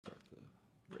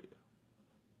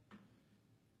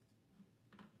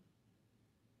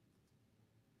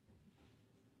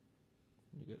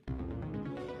Good.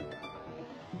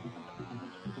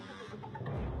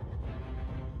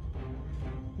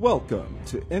 Welcome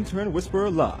to Intern Whisperer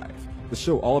Live, the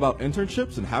show all about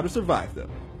internships and how to survive them.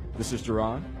 This is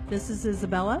Jerron. This is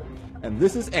Isabella. And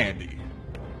this is Andy.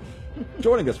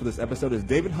 Joining us for this episode is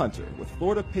David Hunter with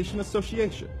Florida Patient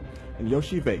Association and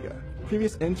Yoshi Vega,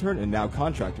 previous intern and now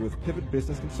contractor with Pivot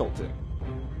Business Consulting.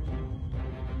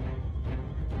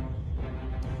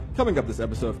 Coming up this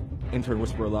episode of Intern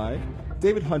Whisperer Live,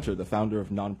 David Hunter, the founder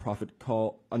of a nonprofit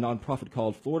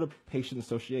called Florida Patient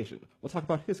Association, will talk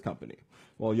about his company,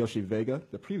 while Yoshi Vega,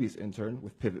 the previous intern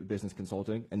with Pivot Business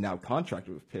Consulting and now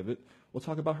contractor with Pivot, will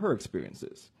talk about her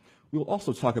experiences. We will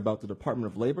also talk about the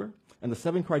Department of Labor and the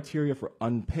 7 criteria for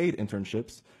unpaid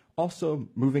internships, also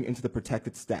moving into the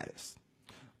protected status.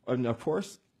 And of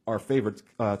course, our favorite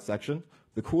section,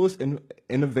 the coolest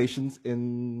innovations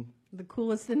in... The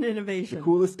coolest in innovation. The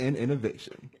coolest in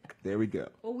innovation. There we go.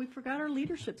 Oh, we forgot our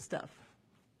leadership stuff.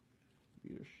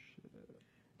 Leadership.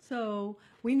 So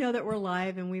we know that we're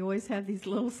live and we always have these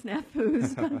little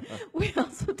snafus, but we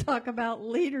also talk about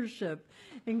leadership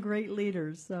and great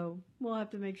leaders. So we'll have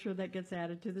to make sure that gets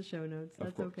added to the show notes.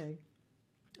 That's okay.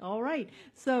 All right.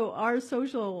 So our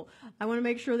social, I want to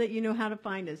make sure that you know how to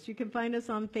find us. You can find us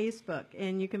on Facebook,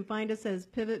 and you can find us as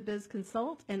Pivot Biz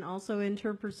Consult and also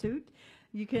Intern Pursuit.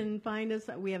 You can find us,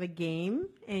 we have a game,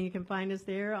 and you can find us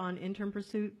there on Intern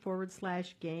Pursuit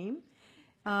 /game.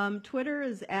 Twitter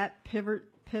is at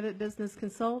Pivot Business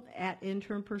Consult, at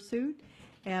Intern Pursuit.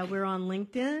 We're on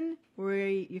LinkedIn, where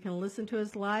you can listen to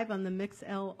us live on the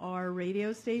MixLR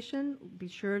radio station. Be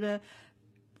sure to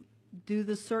do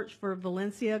the search for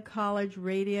Valencia College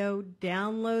Radio.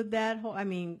 Download that,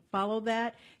 follow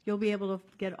that. You'll be able to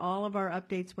get all of our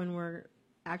updates when we're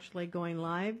actually going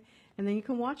live. And then you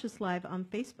can watch us live on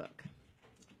Facebook.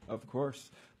 Of course.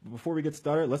 But before we get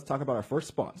started, let's talk about our first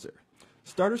sponsor.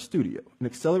 Starter Studio, an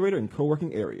accelerator and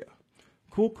co-working area.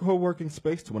 Cool co-working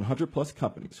space to 100 plus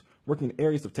companies, working in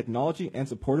areas of technology and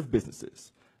supportive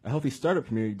businesses. A healthy startup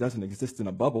community doesn't exist in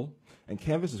a bubble, and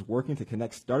Canvas is working to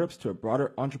connect startups to a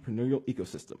broader entrepreneurial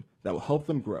ecosystem that will help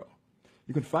them grow.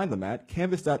 You can find them at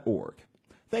canvas.org.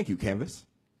 Thank you, Canvas.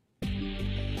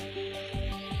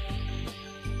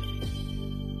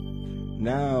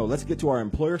 Now, let's get to our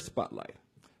employer spotlight.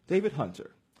 David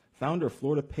Hunter, founder of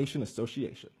Florida Patient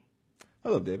Association.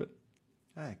 Hello, David.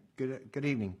 Hi, good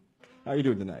evening. How are you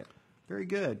doing tonight? Very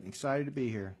good. Excited to be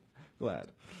here. Glad.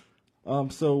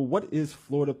 So what is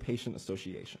Florida Patient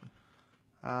Association?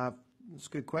 That's a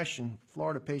good question.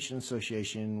 Florida Patient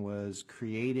Association was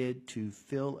created to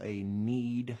fill a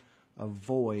need, a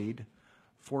void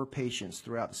for patients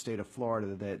throughout the state of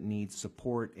Florida that need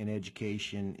support and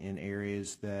education in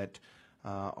areas that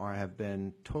have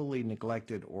been totally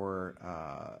neglected or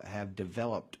have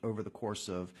developed over the course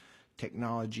of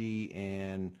technology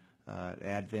and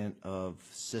advent of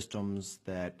systems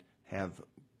that have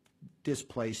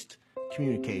displaced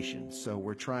communication. So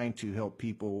we're trying to help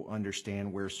people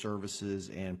understand where services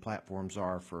and platforms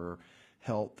are for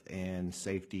health and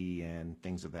safety and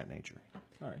things of that nature.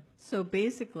 All right. So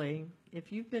basically,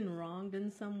 if you've been wronged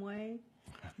in some way,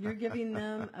 you're giving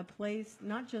them a place,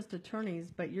 not just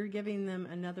attorneys, but you're giving them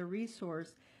another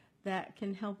resource that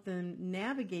can help them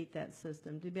navigate that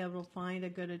system, to be able to find a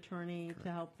good attorney,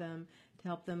 Correct. to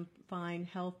help them find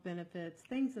health benefits,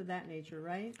 things of that nature,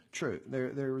 right? True.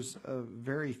 There's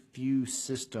very few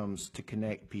systems to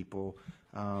connect people.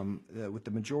 With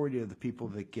the majority of the people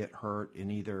that get hurt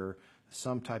in either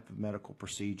some type of medical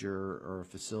procedure or a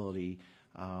facility,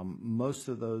 most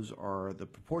of those are, the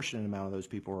proportionate amount of those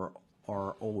people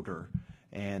are older,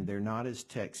 and they're not as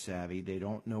tech savvy. They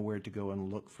don't know where to go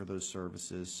and look for those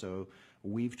services. So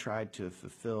we've tried to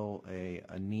fulfill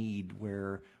a need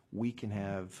where we can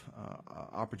have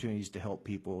opportunities to help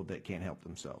people that can't help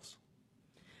themselves.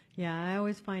 Yeah, I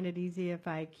always find it easy if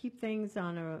I keep things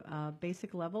on a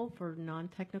basic level for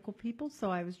non-technical people.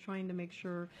 So I was trying to make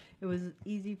sure it was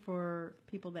easy for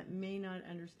people that may not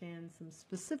understand some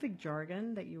specific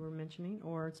jargon that you were mentioning,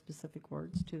 or specific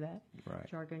words to that. Right.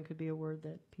 Jargon could be a word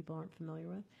that people aren't familiar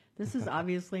with. This is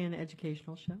obviously an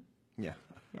educational show. Yeah.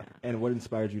 Yeah. And what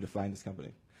inspired you to find this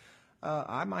company?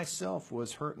 I myself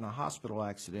was hurt in a hospital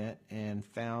accident and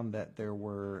found that there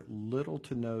were little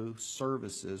to no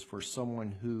services for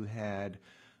someone who had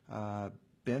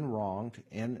been wronged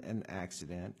in an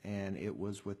accident, and it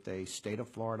was with a state of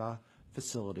Florida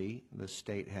facility. The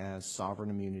state has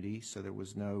sovereign immunity, so there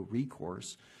was no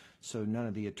recourse. So none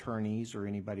of the attorneys or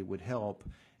anybody would help,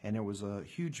 and there was a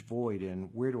huge void in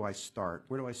where do I start?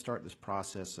 Where do I start this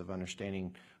process of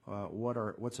understanding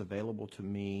what's available to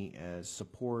me as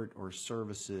support or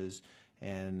services,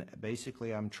 And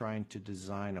basically, I'm trying to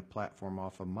design a platform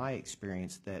off of my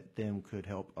experience that then could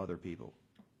help other people.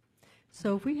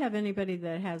 So if we have anybody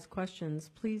that has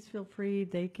questions, please feel free.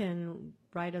 They can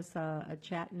write us a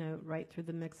chat note right through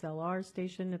the MixLR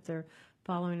station if they're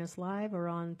following us live, or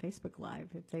on Facebook Live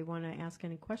if they want to ask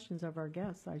any questions of our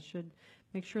guests. I should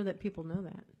make sure that people know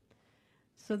that.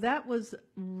 So that was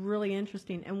really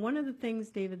interesting. And one of the things,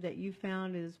 David, that you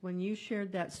found is when you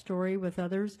shared that story with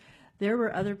others, there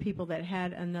were other people that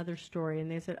had another story, and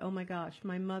they said, oh my gosh,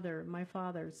 my mother, my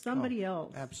father, somebody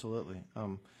else. Absolutely.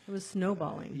 It was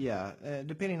snowballing. Yeah,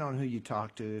 depending on who you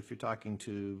talk to, if you're talking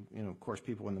to, of course,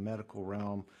 people in the medical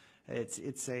realm,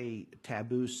 it's a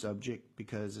taboo subject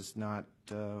because it's not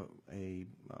a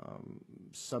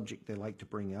subject they like to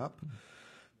bring up.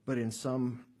 But in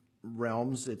some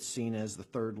realms, it's seen as the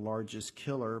third largest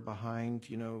killer behind,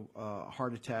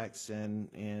 heart attacks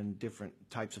and different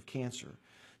types of cancer.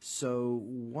 So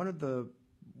one of the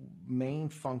main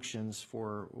functions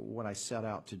for what I set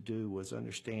out to do was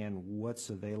understand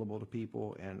what's available to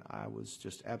people, and I was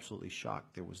just absolutely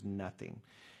shocked. There was nothing.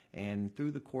 And through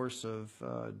the course of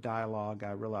dialogue,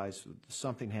 I realized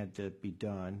something had to be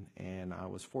done, and I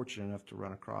was fortunate enough to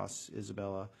run across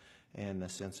Isabella in the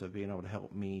sense of being able to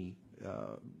help me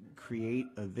create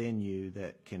a venue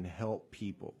that can help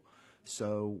people.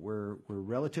 So we're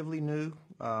relatively new.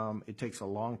 It takes a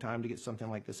long time to get something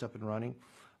like this up and running,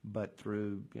 but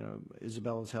through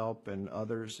Isabella's help and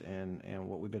others and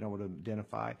what we've been able to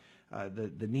identify,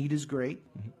 the need is great.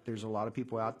 Mm-hmm. There's a lot of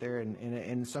people out there,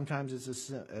 and sometimes it's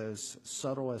as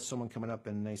subtle as someone coming up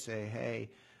and they say,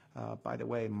 hey, by the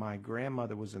way, my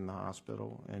grandmother was in the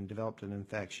hospital and developed an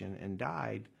infection and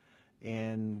died,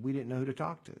 and we didn't know who to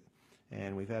talk to.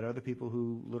 And we've had other people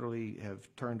who literally have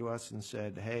turned to us and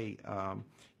said, hey,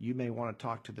 you may want to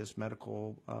talk to this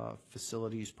medical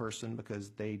facilities person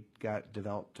because they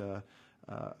developed a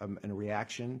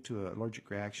reaction to an allergic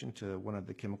reaction to one of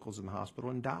the chemicals in the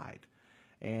hospital and died.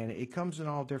 And it comes in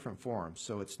all different forms.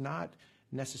 So it's not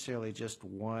necessarily just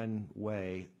one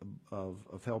way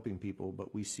of helping people,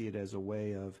 but we see it as a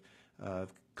way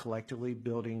of collectively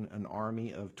building an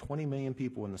army of 20 million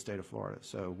people in the state of Florida.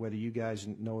 So whether you guys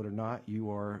know it or not, you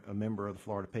are a member of the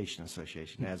Florida Patient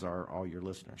Association, as are all your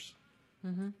listeners.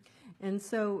 Mm-hmm. And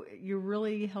so you're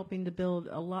really helping to build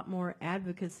a lot more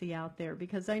advocacy out there,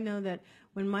 because I know that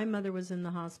when my mother was in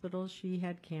the hospital, she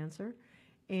had cancer.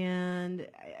 And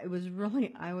it was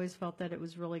really, I always felt that it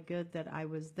was really good that I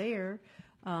was there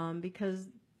because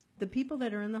the people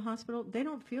that are in the hospital, they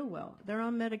don't feel well. They're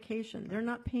on medication. They're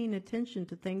not paying attention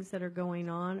to things that are going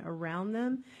on around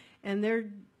them. And they're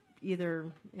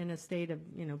either in a state of,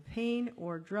 pain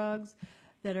or drugs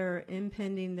that are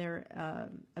impeding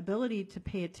their ability to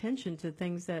pay attention to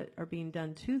things that are being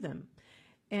done to them.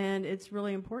 And it's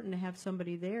really important to have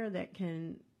somebody there that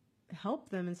can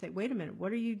help them and say, wait a minute,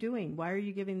 what are you doing? Why are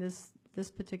you giving this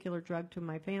particular drug to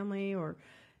my family, or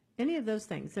any of those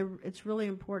things? It's really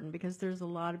important because there's a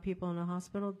lot of people in the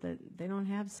hospital that they don't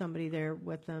have somebody there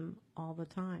with them all the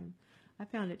time. I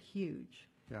found it huge.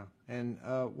 Yeah, and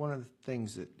one of the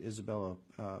things that Isabella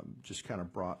just kind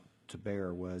of brought to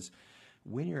bear was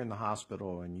when you're in the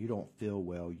hospital and you don't feel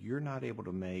well, you're not able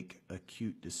to make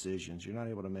acute decisions. You're not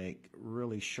able to make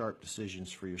really sharp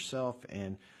decisions for yourself.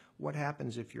 And what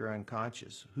happens if you're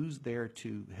unconscious? Who's there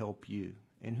to help you?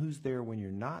 And who's there when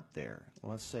you're not there?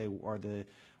 Let's say,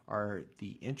 are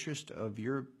the interest of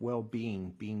your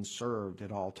well-being being served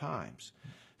at all times?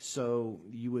 So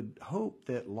you would hope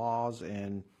that laws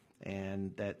and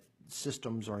that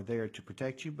systems are there to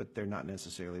protect you, but they're not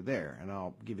necessarily there. And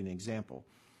I'll give you an example.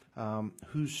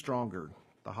 Who's stronger,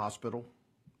 the hospital,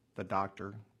 the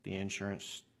doctor, the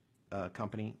insurance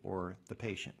company, or the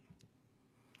patient?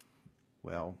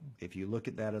 Well, if you look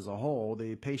at that as a whole,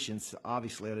 the patient's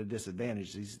obviously at a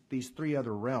disadvantage. These three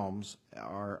other realms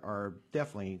are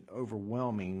definitely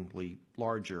overwhelmingly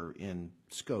larger in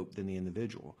scope than the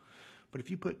individual. But if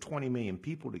you put 20 million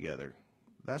people together,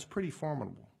 that's pretty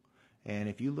formidable. And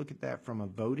if you look at that from a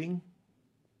voting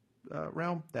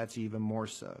realm, that's even more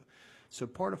so. So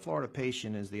part of Florida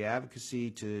Patient is the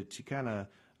advocacy to kind of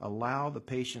allow the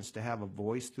patients to have a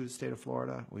voice through the state of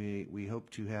Florida. We hope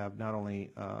to have not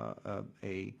only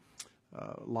a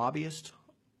lobbyist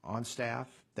on staff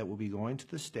that will be going to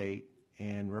the state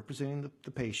and representing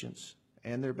the patients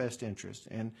and their best interest,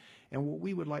 and what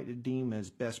we would like to deem as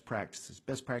best practices.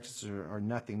 Best practices are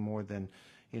nothing more than,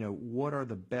 what are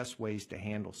the best ways to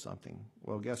handle something?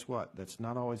 Well, guess what? That's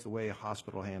not always the way a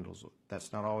hospital handles it.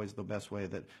 That's not always the best way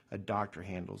that a doctor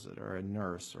handles it, or a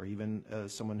nurse, or even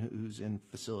someone who's in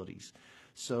facilities.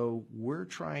 So we're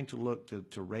trying to look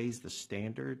to raise the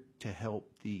standard to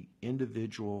help the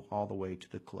individual all the way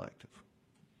to the collective.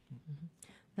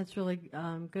 That's really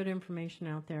good information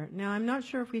out there. Now, I'm not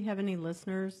sure if we have any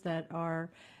listeners that are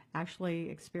actually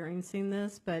experiencing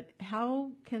this, but how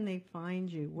can they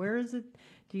find you? Where is it?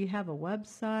 Do you have a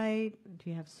website? Do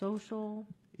you have social?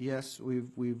 Yes,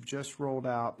 we've just rolled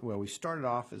out. Well, we started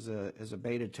off as a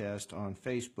beta test on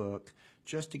Facebook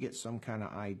just to get some kind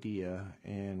of idea,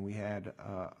 and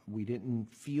we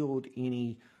didn't field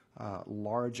any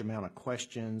large amount of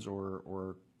questions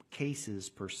or cases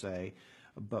per se,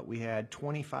 but we had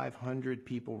 2,500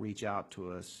 people reach out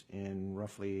to us in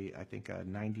roughly, I think, a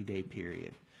 90-day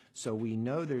period. So we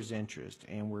know there's interest,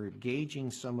 and we're gauging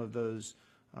some of those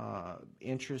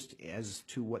interest as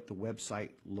to what the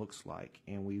website looks like.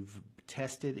 And we've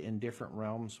tested in different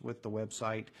realms with the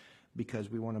website because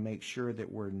we want to make sure that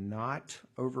we're not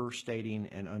overstating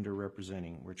and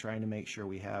underrepresenting. We're trying to make sure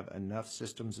we have enough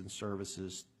systems and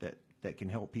services that can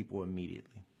help people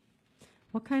immediately.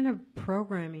 What kind of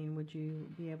programming would you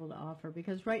be able to offer?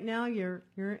 Because right now you're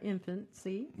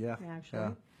infancy, actually.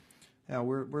 Yeah. Now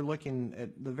we're looking at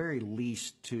the very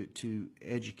least to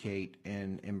educate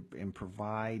and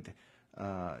provide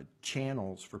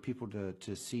channels for people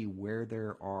to see where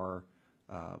there are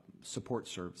support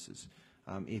services.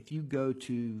 If you go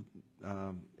to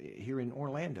here in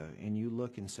Orlando and you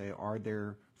look and say, are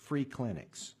there free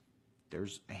clinics?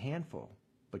 There's a handful,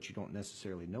 but you don't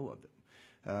necessarily know of them.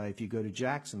 If you go to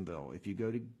Jacksonville, if you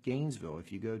go to Gainesville,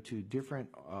 if you go to different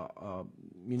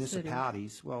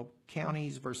municipalities, well,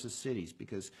 counties versus cities,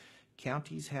 because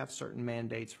counties have certain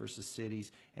mandates versus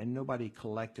cities, and nobody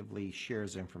collectively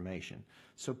shares information.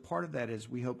 So part of that is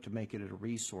we hope to make it a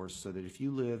resource so that if you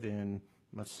live in,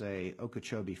 let's say,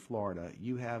 Okeechobee, Florida,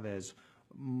 you have as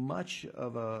much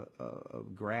of a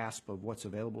grasp of what's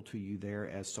available to you there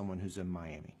as someone who's in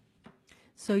Miami.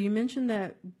 So you mentioned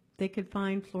that they could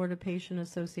find Florida Patient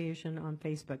Association on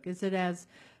Facebook. Is it as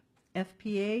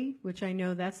FPA, which I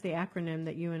know that's the acronym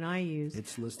that you and I use?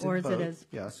 It's listed or is both. it as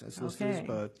Yes, it's listed as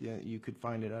both. Yeah, you could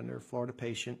find it under Florida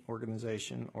Patient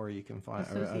Organization, or you can find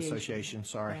Association.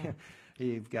 Sorry,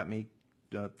 you've got me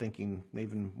thinking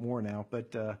even more now.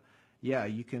 But yeah,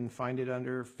 you can find it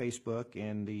under Facebook,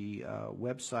 and the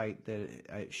website that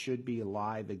it should be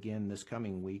live again this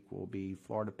coming week will be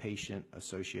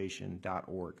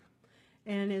floridapatientassociation.org.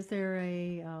 And is there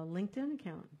a LinkedIn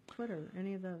account, Twitter,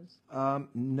 any of those?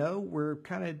 No, we're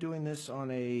kind of doing this on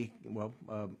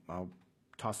I'll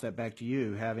toss that back to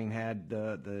you. Having had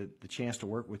the chance to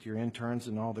work with your interns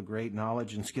and all the great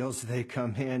knowledge and skills that they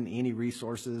come in, any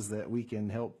resources that we can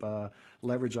help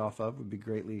leverage off of would be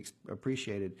greatly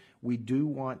appreciated. We do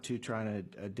want to try to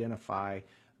identify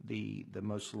the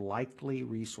most likely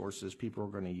resources people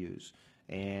are going to use.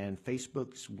 And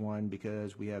Facebook's one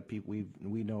because we have people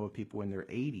we know of people in their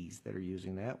 80s that are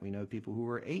using that. We know people who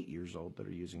are 8 years old that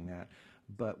are using that.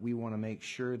 But we want to make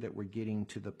sure that we're getting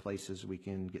to the places we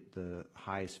can get the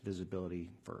highest visibility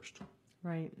first.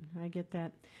 Right, I get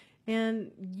that.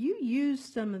 And you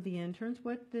used some of the interns.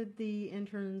 What did the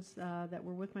interns that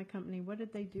were with my company, what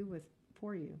did they do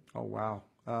for you? Oh wow.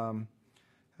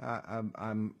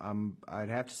 I'd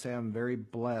have to say I'm very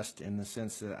blessed in the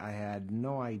sense that I had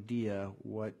no idea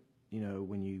what,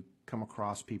 when you come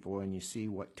across people and you see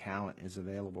what talent is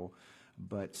available.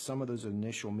 But some of those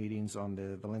initial meetings on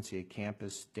the Valencia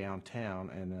campus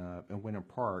downtown and in Winter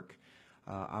Park,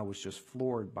 I was just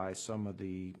floored by some of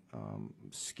the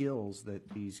skills that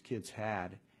these kids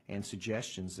had and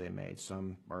suggestions they made.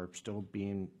 Some are still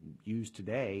being used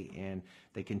today, and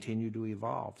they continue to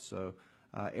evolve. So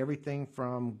everything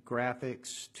from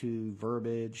graphics to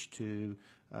verbiage to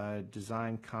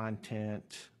design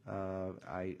content,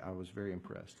 I was very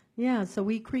impressed. Yeah, so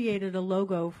we created a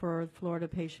logo for Florida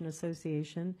Patient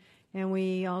Association, and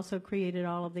we also created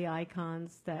all of the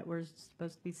icons that were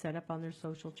supposed to be set up on their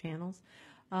social channels.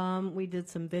 We did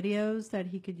some videos that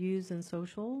he could use in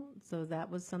social, so that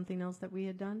was something else that we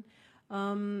had done.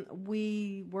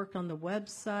 We worked on the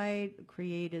website,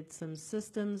 created some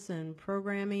systems and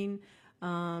programming,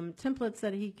 templates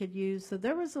that he could use. So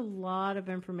there was a lot of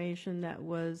information that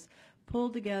was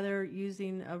pulled together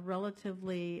using a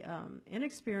relatively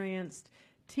inexperienced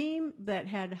team that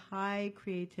had high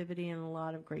creativity and a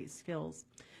lot of great skills.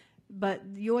 But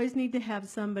you always need to have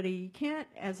somebody. You can't,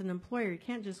 as an employer, you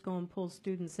can't just go and pull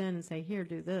students in and say, here,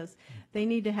 do this. They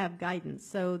need to have guidance.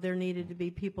 So there needed to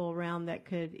be people around that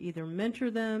could either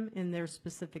mentor them in their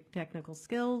specific technical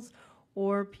skills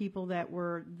or people that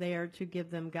were there to give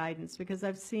them guidance. Because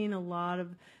I've seen a lot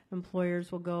of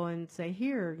employers will go and say,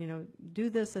 here, do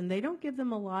this, and they don't give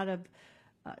them a lot of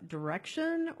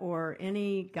direction or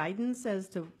any guidance as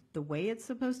to the way it's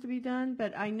supposed to be done.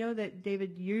 But I know that,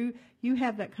 David, you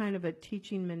have that kind of a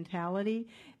teaching mentality,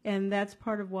 and that's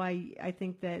part of why I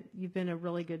think that you've been a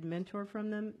really good mentor for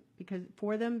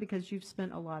them because you've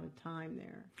spent a lot of time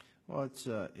there. Well,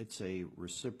 it's a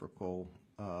reciprocal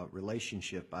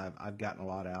relationship. I've gotten a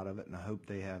lot out of it, and I hope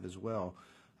they have as well.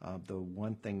 The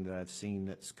one thing that I've seen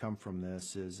that's come from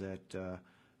this is that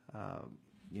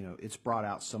it's brought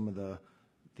out some of the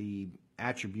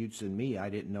attributes in me I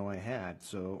didn't know I had.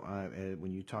 So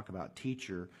when you talk about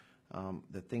teacher,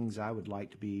 the things I would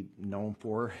like to be known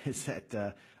for is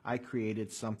that I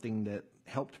created something that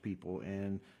helped people,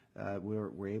 and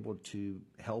we're able to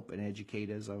help and educate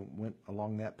as I went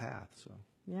along that path. So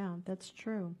yeah, that's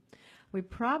true. We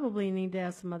probably need to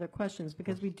ask some other questions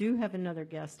because we do have another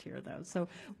guest here, though. So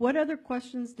what other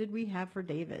questions did we have for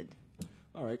David?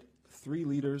 All right. 3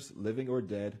 leaders, living or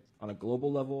dead, on a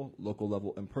global level, local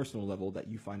level, and personal level that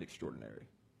you find extraordinary.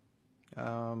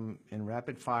 In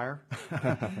rapid fire,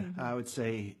 I would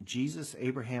say Jesus,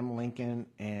 Abraham Lincoln,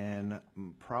 and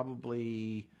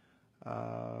probably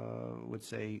would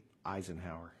say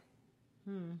Eisenhower.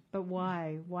 But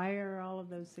why? Why are all of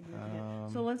those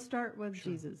significant? So let's start with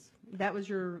Jesus. That was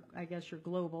your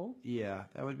global. Yeah,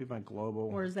 that would be my global.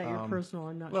 Or is that your personal?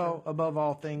 I'm not well, sure. above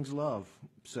all things, love.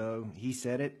 So he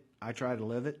said it. I try to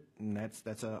live it, and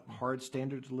that's a hard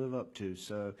standard to live up to.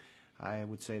 So I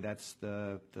would say that's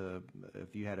the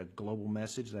if you had a global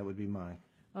message, that would be mine.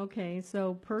 Okay,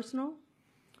 so personal?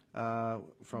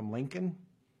 From Lincoln,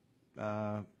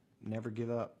 never give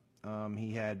up.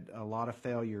 He had a lot of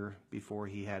failure before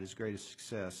he had his greatest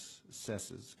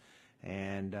successes,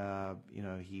 and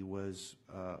he was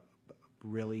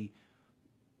really,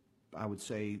 I would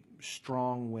say,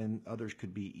 strong when others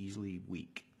could be easily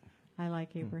weak. I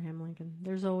like Abraham Lincoln.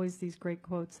 There's always these great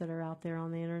quotes that are out there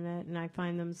on the internet, and I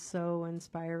find them so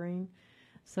inspiring.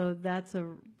 So that's a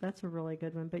really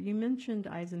good one. But you mentioned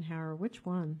Eisenhower. Which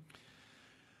one?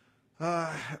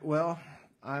 Well,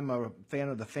 I'm a fan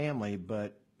of the family,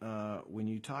 but when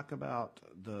you talk about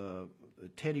the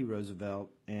Teddy Roosevelt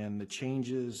and the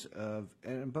changes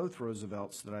and both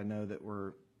Roosevelts that I know that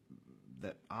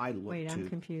I looked to. Wait, I'm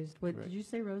confused. What, Right. Did you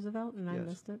say Roosevelt and I Yes.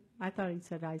 missed it? I thought he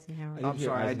said Eisenhower. I'm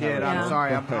sorry, I Eisenhower. did. Yeah. I'm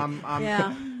sorry. I'm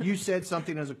Yeah. You said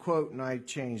something as a quote, and I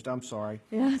changed. I'm sorry.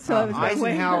 Yeah, so I was like,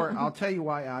 wait. Eisenhower. I'll tell you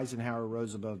why Eisenhower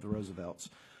rose above the Roosevelts.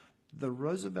 The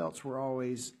Roosevelts were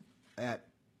always at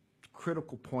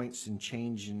critical points in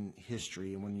change in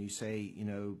history, and when you say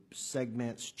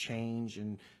segments change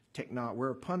and technology,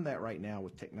 we're upon that right now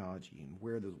with technology and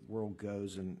where the world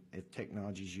goes, and if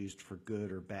technology is used for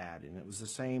good or bad. And it was the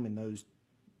same in those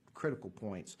critical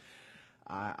points.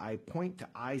 I point to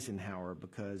Eisenhower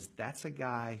because that's a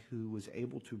guy who was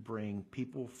able to bring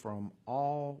people from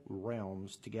all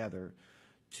realms together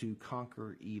to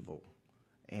conquer evil.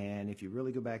 And if you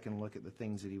really go back and look at the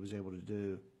things that he was able to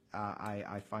do,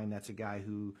 I find that's a guy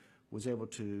who was able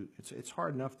to. It's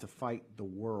hard enough to fight the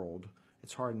world.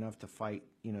 It's hard enough to fight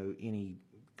any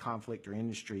conflict or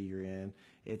industry you're in.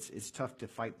 It's tough to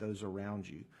fight those around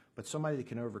you. But somebody that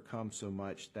can overcome so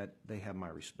much, that they have my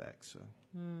respect. So.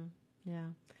 Yeah,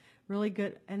 really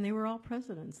good. And they were all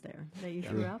presidents there that you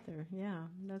threw out there. Yeah,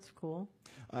 that's cool.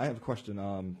 I have a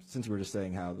question. Since you were just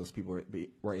saying how those people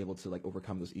were able to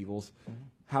overcome those evils,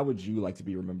 how would you like to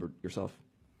be remembered yourself?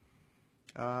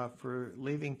 For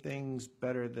leaving things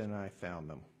better than I found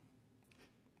them.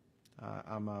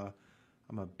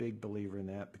 I'm a big believer in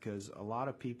that because a lot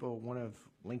of people, one of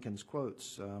Lincoln's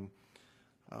quotes,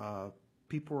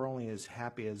 people are only as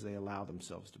happy as they allow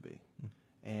themselves to be.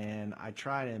 And I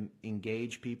try to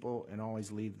engage people and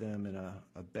always leave them in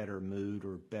a better mood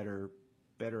or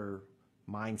better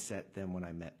mindset than when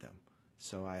I met them.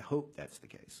 So I hope that's the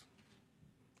case.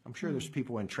 I'm sure there's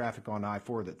people in traffic on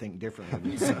I-4 that think differently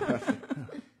than me. So.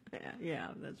 Yeah,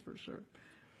 that's for sure.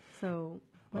 So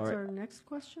what's right. our next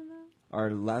question then?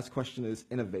 Our last question is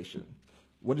innovation.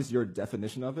 What is your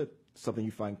definition of it? Something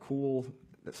you find cool,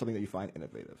 something that you find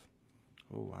innovative?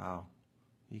 Oh, wow.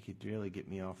 You could really get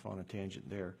me off on a tangent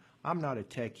there. I'm not a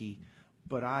techie,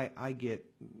 but I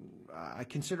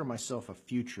consider myself a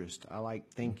futurist. I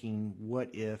like thinking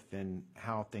what if and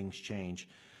how things change.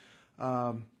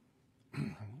 That's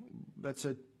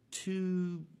a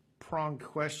two-pronged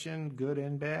question, good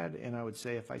and bad. And I would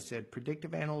say if I said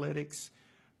predictive analytics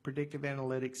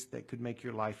that could make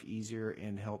your life easier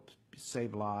and help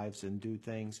save lives and do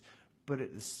things, but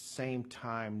at the same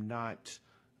time not,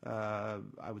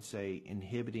 I would say,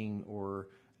 inhibiting or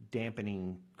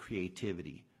dampening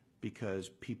creativity, because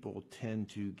people tend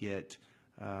to get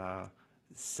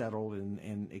settled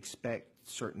and expect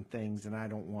certain things, and I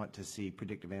don't want to see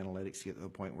predictive analytics get to the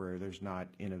point where there's not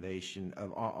innovation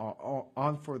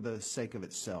on for the sake of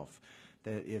itself.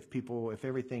 That if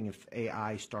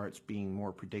AI starts being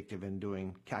more predictive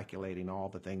and calculating all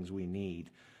the things we need,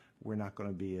 we're not going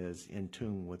to be as in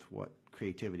tune with what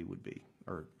creativity would be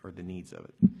or the needs of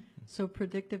it. So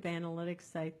predictive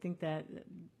analytics, I think that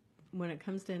when it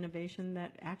comes to innovation,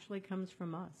 that actually comes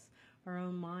from us, our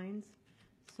own minds.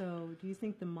 So do you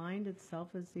think the mind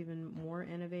itself is even more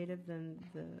innovative than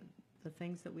the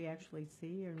things that we actually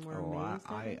see and we're amazed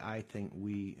at it? I think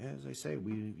we, as I say,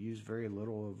 we use very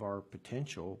little of our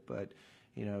potential, but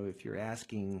if you're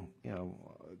asking,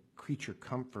 creature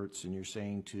comforts and you're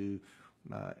saying to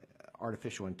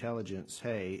artificial intelligence,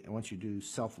 hey, once you do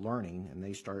self-learning and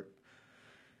they start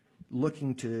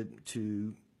looking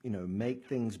to make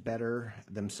things better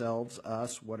themselves,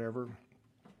 us, whatever,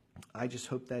 I just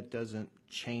hope that doesn't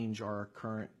change our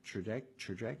current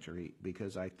trajectory,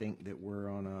 because I think that we're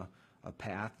on a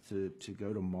path to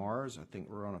go to Mars. I think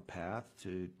we're on a path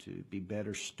to be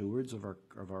better stewards of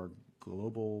our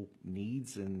global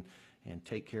needs and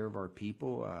take care of our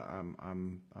people.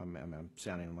 I'm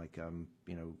sounding like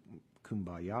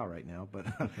kumbaya right now, but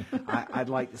I'd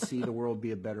like to see the world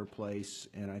be a better place,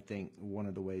 and I think one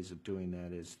of the ways of doing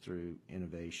that is through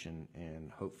innovation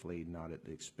and hopefully not at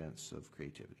the expense of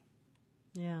creativity.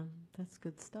 Yeah, that's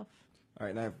good stuff. All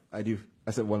right, and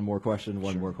I said one more question,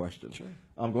 more question. Sure.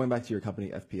 Going back to your company,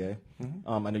 FPA,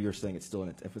 I know you're saying it's still in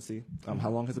its infancy. How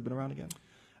long has it been around again?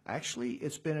 Actually,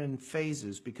 it's been in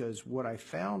phases, because what I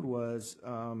found was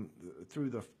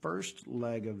through the first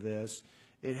leg of this,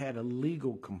 it had a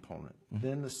legal component.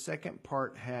 Then the second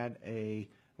part had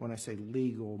when I say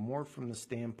legal, more from the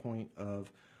standpoint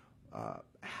of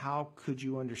how could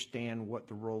you understand what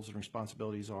the roles and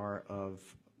responsibilities are of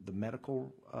the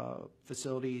medical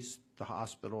facilities, the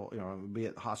hospital, be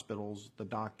it hospitals, the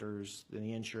doctors,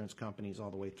 the insurance companies,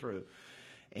 all the way through.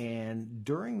 And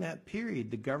during that period,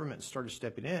 the government started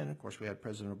stepping in. Of course, we had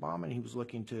President Obama, and he was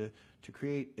looking to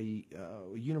create a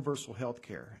universal health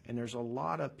care. And there's a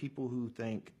lot of people who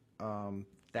think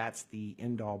that's the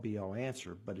end-all, be-all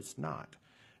answer, but it's not.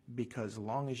 Because as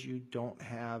long as you don't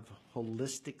have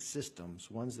holistic systems,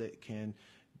 ones that can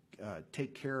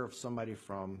take care of somebody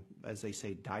from, as they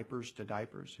say, diapers to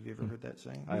diapers. Have you ever heard that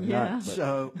saying? I have Yeah. not.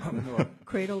 So,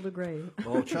 Cradle to grave.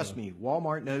 well, trust me,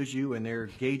 Walmart knows you, and they're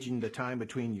gauging the time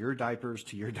between your diapers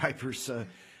to your diapers.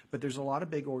 But there's a lot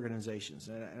of big organizations,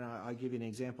 and I'll give you an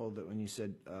example that when you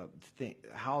said,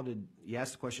 you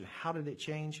asked the question, how did it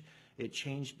change? It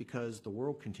changed because the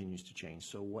world continues to change.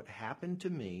 So what happened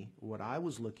to me, what I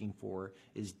was looking for,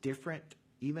 is different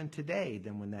even today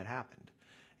than when that happened.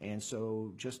 And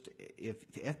so just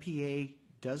if the FPA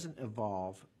doesn't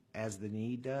evolve as the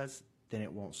need does, then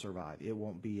it won't survive. It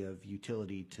won't be of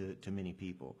utility to many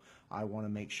people. I want to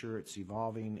make sure it's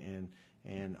evolving,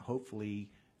 and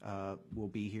hopefully we'll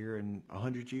be here in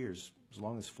 100 years, as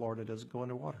long as Florida doesn't go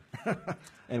underwater.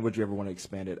 And would you ever want to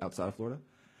expand it outside of Florida?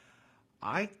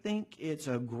 I think it's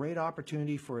a great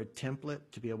opportunity for a template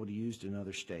to be able to use in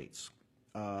other states.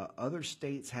 Other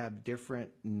states have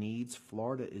different needs.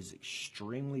 Florida is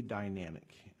extremely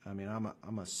dynamic. I mean,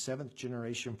 I'm a seventh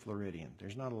generation Floridian.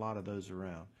 There's not a lot of those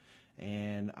around.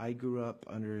 And I grew up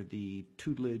under the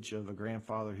tutelage of a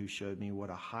grandfather who showed me what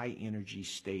a high energy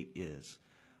state is.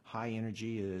 High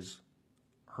energy is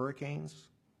hurricanes,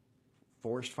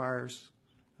 forest fires,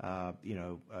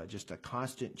 just a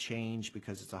constant change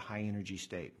because it's a high energy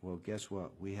state. Well, guess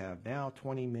what? We have now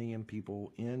 20 million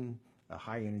people in a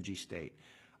high energy state,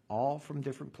 all from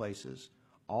different places,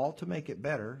 all to make it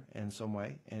better in some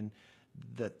way. And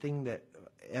the thing that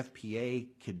FPA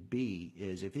could be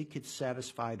is if it could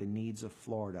satisfy the needs of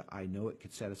Florida, I know it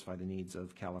could satisfy the needs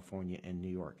of California and New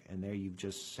York. And there you've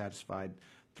just satisfied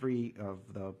 3 of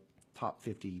the top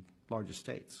 50 largest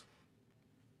states.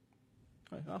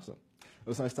 All right, awesome. It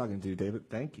was nice talking to you, David.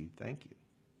 Thank you. Thank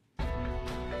you.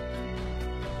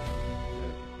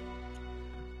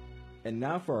 And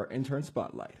now for our intern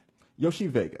spotlight. Yoshi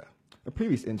Vega, a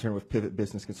previous intern with Pivot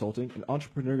Business Consulting and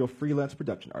entrepreneurial freelance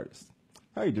production artist.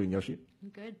 How are you doing, Yoshi? I'm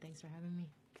good. Thanks for having me.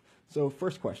 So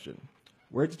first question,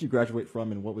 where did you graduate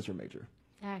from and what was your major?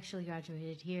 I actually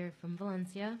graduated here from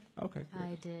Valencia. Okay,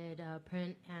 great. I did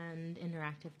print and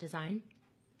interactive design.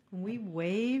 We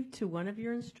waved to one of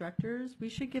your instructors. We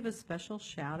should give a special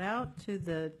shout out to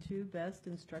the 2 best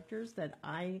instructors that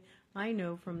I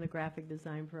know from the graphic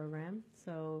design program.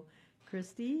 So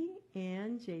Christy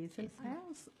and Jason.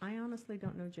 I honestly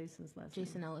don't know Jason's last name.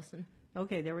 Jason Ellison.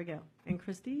 Okay, there we go. And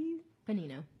Christy?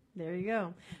 Panino. There you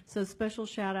go. So special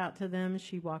shout out to them.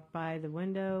 She walked by the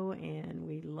window, and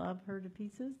we love her to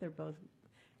pieces. They're both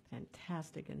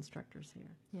fantastic instructors here.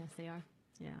 Yes, they are.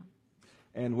 Yeah.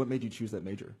 And what made you choose that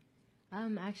major?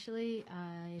 Actually,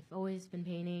 I've always been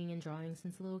painting and drawing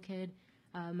since a little kid.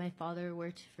 My father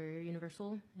worked for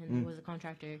Universal and was a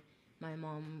contractor. My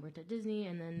mom worked at Disney,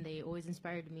 and then they always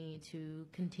inspired me to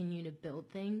continue to build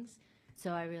things.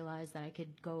 So I realized that I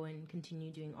could go and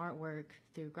continue doing artwork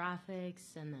through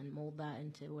graphics and then mold that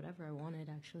into whatever I wanted,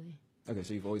 actually. Okay,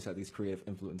 so you've always had these creative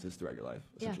influences throughout your life,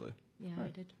 essentially. Yeah, Right. I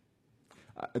did.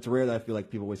 It's rare that I feel like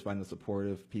people always find the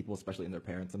supportive people, especially in their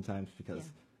parents sometimes,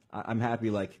 because I'm happy,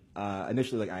 like,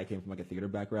 initially, like, I came from, like, a theater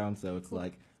background, so it's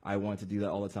like, I wanted to do that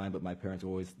all the time, but my parents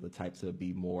were always the type to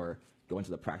be more, go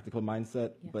into the practical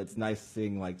mindset, Yeah. but it's nice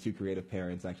seeing, like, two creative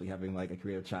parents actually having, like, a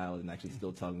creative child and actually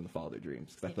still telling them to follow their dreams,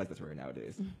 because I feel like that's rare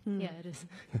nowadays. Yeah, it is.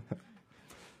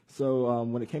 So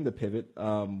when it came to Pivot,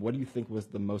 what do you think was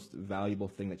the most valuable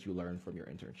thing that you learned from your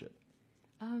internship?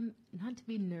 Not to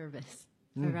be nervous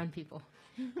around people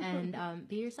and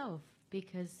be yourself,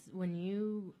 because when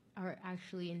you are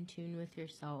actually in tune with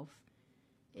yourself,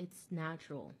 it's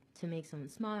natural to make someone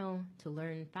smile, to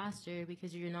learn faster,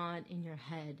 because you're not in your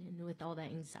head and with all that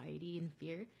anxiety and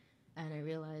fear. And I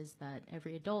realized that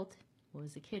every adult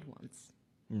was a kid once,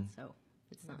 so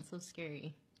it's not so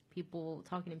scary. People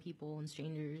talking to people and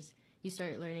strangers, you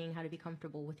start learning how to be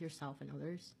comfortable with yourself and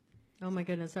others. Oh my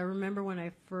goodness! I remember when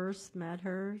I first met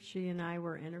her. She and I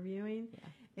were interviewing. Yeah,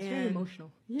 it's very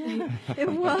emotional. Yeah,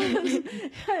 it was.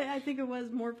 I think it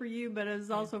was more for you, but it was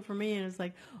also for me. And it's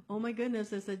like, oh my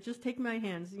goodness! I said, just take my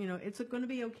hands. You know, it's going to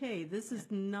be okay. This is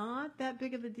not that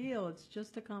big of a deal. It's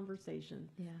just a conversation.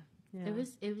 Yeah. It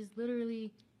was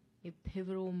literally a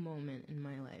pivotal moment in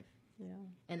my life. Yeah.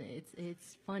 And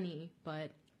it's funny,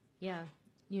 but yeah,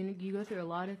 you go through a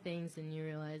lot of things and you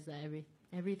realize that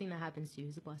everything that happens to you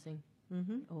is a blessing.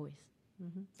 Always.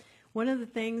 One of the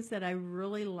things that I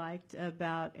really liked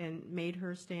about and made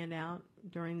her stand out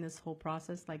during this whole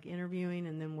process, like interviewing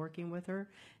and then working with her,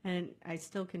 and I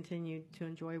still continue to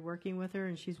enjoy working with her,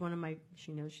 and she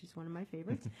knows she's one of my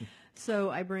favorites.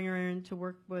 So I bring her in to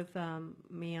work with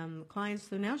me on the clients.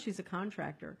 So now she's a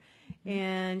contractor,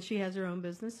 and she has her own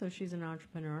business, so she's an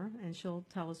entrepreneur, and she'll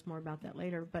tell us more about that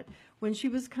later. But when she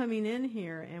was coming in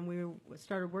here and we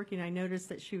started working, I noticed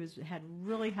that she had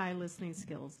really high listening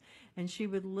skills, and she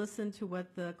would listen to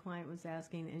what the client was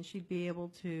asking, and she'd be able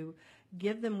to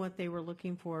give them what they were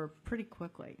looking for pretty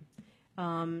quickly.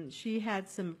 She had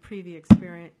some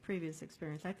previous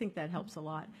experience. I think that helps a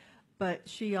lot. But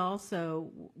she also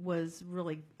was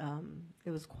really, it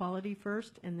was quality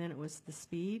first, and then it was the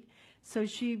speed. So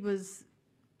she was,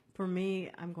 for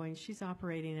me, she's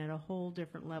operating at a whole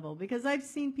different level. Because I've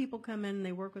seen people come in and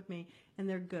they work with me, and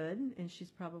they're good, and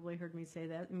she's probably heard me say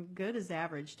that. And good is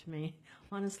average to me,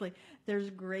 honestly.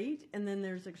 There's great, and then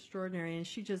there's extraordinary. And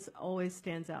she just always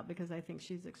stands out because I think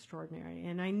she's extraordinary.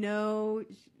 And I know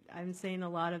I'm saying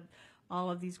all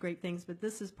of these great things, but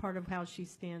this is part of how she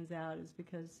stands out, is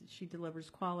because she delivers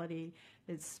quality,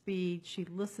 it's speed, she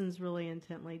listens really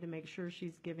intently to make sure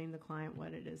she's giving the client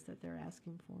what it is that they're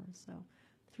asking for. So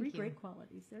three great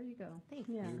qualities. There you go. Thanks.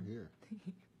 Yeah. Here.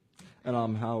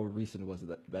 And how recent was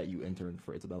it that you interned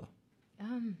for Isabella?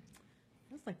 That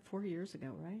was like 4 years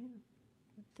ago, right?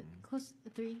 Close to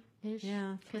 3-ish.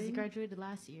 Yeah, Because I 3. graduated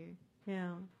last year,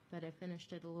 Yeah. but I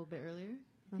finished it a little bit earlier,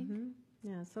 I think.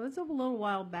 Yeah, so it's a little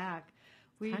while back.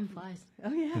 Time flies.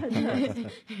 Oh, yeah, it does.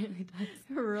 It really does.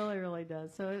 It really, really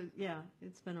does. So,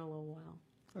 it's been a little while.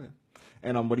 Okay.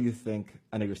 And what do you think?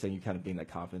 I know you're saying you kind of gained that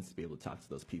confidence to be able to talk to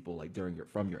those people, like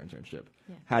from your internship.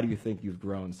 Yeah. How do you think you've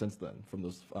grown since then, from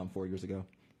those 4 years ago?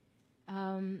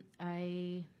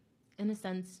 I, in a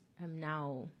sense, am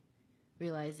now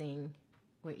realizing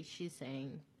what she's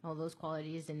saying, all those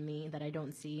qualities in me that I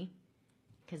don't see,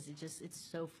 because it's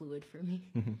so fluid for me.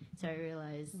 So I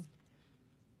realized,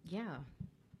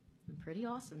 I'm pretty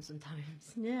awesome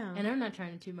sometimes. Yeah. And I'm not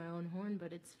trying to toot my own horn,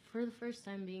 but it's for the first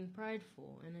time being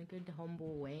prideful in a good,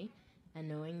 humble way, and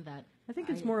knowing that I think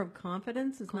it's more of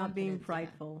confidence. It's not being Confidence, yeah.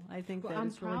 prideful. I think well, that I'm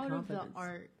it's really proud of the confidence.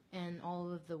 art and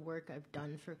all of the work I've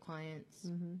done for clients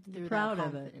through Proud that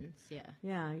of it. confidence. Yeah.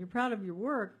 Yeah, you're proud of your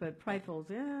work, but prideful,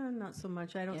 not so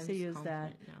much. I don't Yeah, I'm see you just as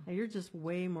that. confident now. You're just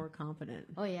way more confident.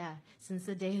 Oh yeah, since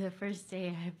the first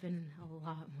day, I've been a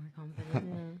lot more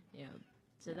confident. Yeah.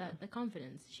 So the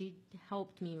confidence, she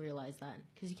helped me realize that,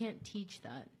 because you can't teach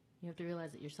that. You have to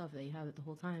realize it yourself, that you have it the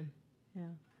whole time. Yeah.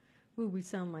 Ooh, we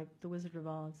sound like the Wizard of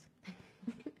Oz.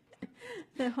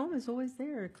 The home is always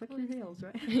there. Click your heels,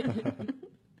 right?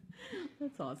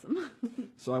 That's awesome.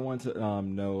 So I wanted to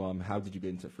know, how did you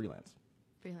get into freelance?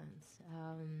 Freelance.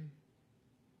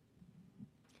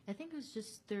 I think it was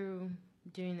just through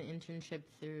doing the internship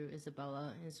through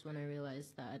Isabella is when I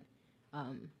realized that,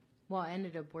 well, I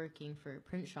ended up working for a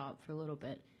print shop for a little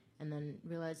bit and then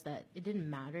realized that it didn't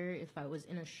matter if I was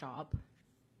in a shop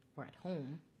or at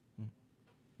home.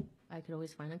 I could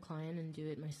always find a client and do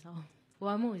it myself.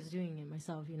 Well, I'm always doing it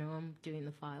myself, you know, I'm doing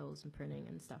the files and printing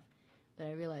and stuff. But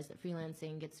I realized that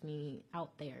freelancing gets me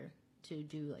out there to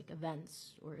do like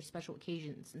events or special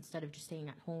occasions instead of just staying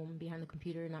at home behind the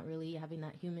computer, not really having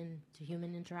that human to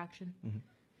human interaction.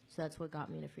 So that's what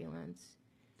got me to freelance.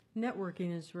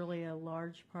 Networking is really a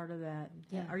large part of that.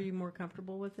 Yeah. Are you more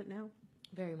comfortable with it now?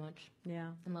 Very much. Yeah.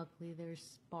 And luckily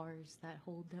there's bars that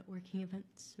hold networking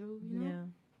events. So, you know. Yeah.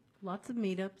 Lots of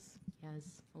meetups.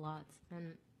 Yes, lots.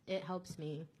 And it helps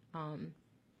me.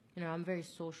 You know, I'm very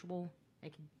sociable. I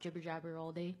can jibber jabber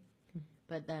all day.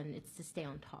 But then it's to stay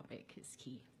on topic is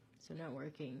key. So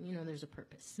networking, you know, there's a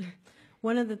purpose.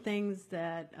 One of the things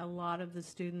that a lot of the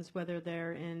students, whether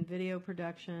they're in video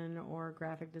production or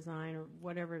graphic design or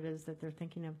whatever it is that they're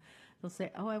thinking of, they'll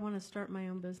say, oh, I want to start my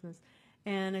own business.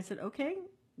 And I said, okay,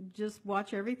 just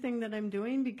watch everything that I'm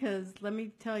doing because let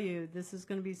me tell you, this is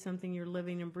going to be something you're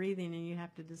living and breathing and you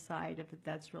have to decide if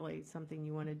that's really something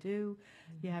you want to do.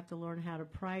 You have to learn how to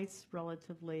price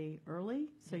relatively early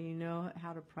so you know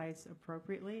how to price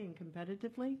appropriately and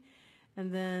competitively.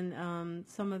 And then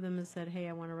some of them have said, hey,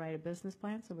 I want to write a business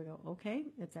plan. So we go, okay,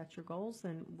 if that's your goals,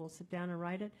 then we'll sit down and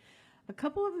write it. A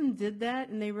couple of them did that,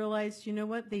 and they realized, you know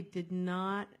what, they did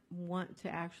not want to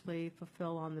actually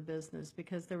fulfill on the business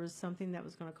because there was something that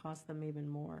was going to cost them even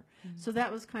more. So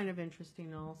that was kind of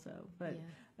interesting also. But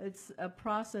it's a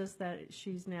process that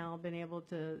she's now been able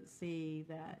to see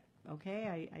that,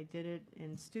 okay, I did it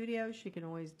in studio. She can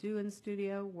always do in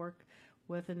studio, work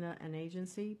with an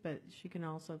agency, but she can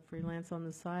also freelance on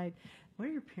the side. What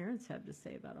do your parents have to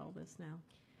say about all this now?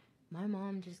 My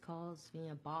mom just calls me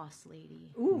a boss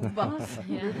lady. Ooh, boss.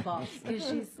 Yeah. You're the boss. Because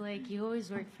she's like, you always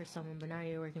work for someone, but now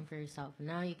you're working for yourself. And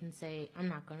now you can say, I'm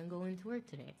not going to go into work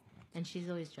today. And she's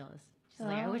always jealous. She's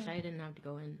like, I wish I didn't have to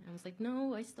go in. I was like,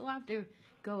 no, I still have to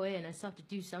go in. I still have to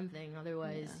do something.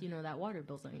 Otherwise, you know, that water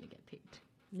bill's not going to get paid.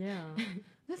 Yeah.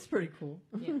 That's pretty cool.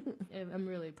 Yeah. I'm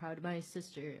really proud. My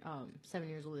sister, 7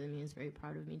 years older than me, is very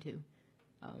proud of me, too.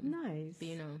 Nice. But,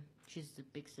 you know, she's the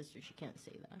big sister. She can't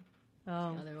say that.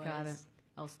 Oh, Otherwise, got it.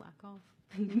 I'll slack off.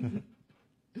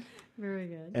 Very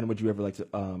good. And would you ever like to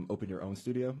open your own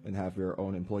studio and have your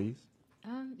own employees?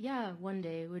 Yeah, one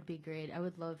day would be great. I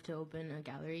would love to open a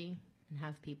gallery and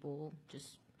have people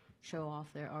just show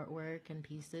off their artwork and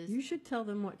pieces. You should tell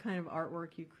them what kind of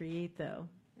artwork you create, though.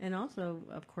 And also,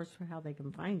 of course, for how they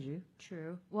can find you.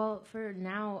 True. Well, for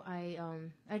now,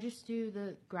 I just do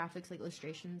the graphics, like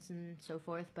illustrations and so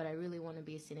forth, but I really want to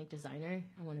be a scenic designer.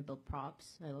 I want to build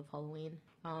props. I love Halloween.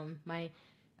 My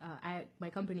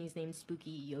company is named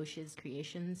Spooky Yoshi's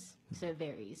Creations, so it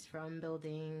varies from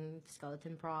building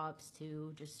skeleton props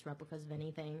to just replicas of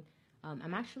anything.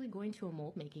 I'm actually going to a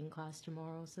mold making class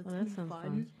tomorrow, so it's that sounds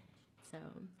fun. So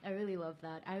I really love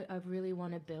that. I really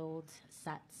want to build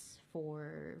sets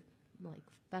for like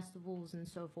festivals and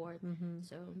so forth.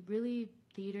 So really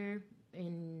theater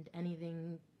and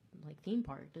anything like theme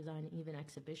park design, even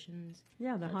exhibitions.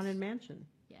 Yeah, the Haunted Mansion.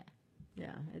 Yeah.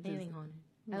 Yeah. Anything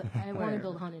haunted. I want to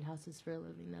build haunted houses for a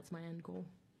living. That's my end goal.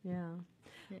 Yeah.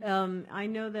 I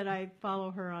know that I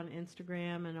follow her on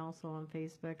Instagram and also on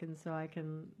Facebook, and so I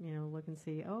can, you know, look and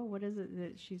see, oh, what is it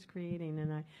that she's creating?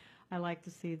 And I like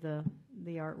to see the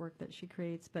artwork that she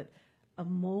creates. But a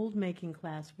mold making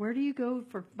class, where do you go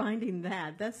for finding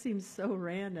that? That seems so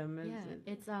random.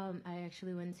 It's I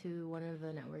actually went to one of the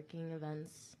networking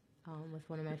events with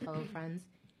one of my fellow friends,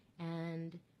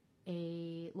 and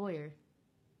a lawyer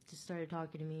just started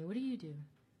talking to me. What do you do?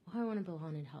 Well, I want to build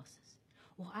haunted houses.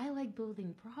 Well, I like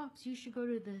building props. You should go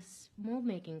to this mold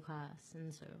making class.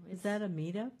 And so is that a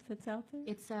meetup that's out there?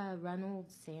 It's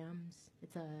Reynolds Sam's.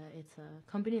 It's a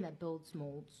company that builds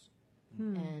molds,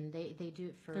 and they do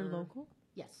it for. They're local.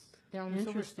 Yes, they're on the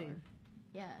Silver Star. Interesting.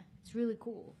 Yeah, it's really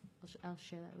cool. I'll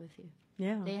share that with you.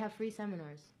 Yeah. They have free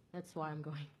seminars. That's why I'm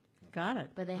going. Got it.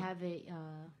 But they have it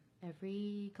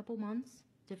every couple months,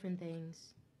 different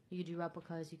things. You can do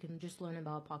replicas. You can just learn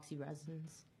about epoxy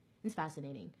resins. It's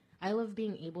fascinating. I love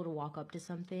being able to walk up to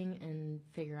something and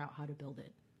figure out how to build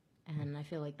it. And I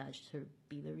feel like that should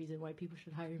be the reason why people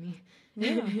should hire me.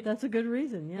 Yeah, that's a good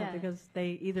reason. Yeah, Yeah. because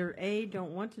they either A,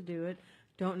 don't want to do it,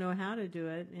 don't know how to do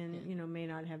it, and you know, may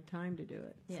not have time to do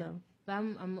it. Yeah. So But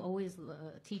I'm always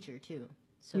a teacher too.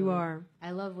 So you are.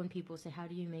 I love when people say, "How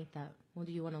do you make that?" Well,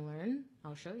 do you want to learn?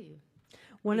 I'll show you.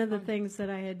 One of the things that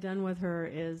I had done with her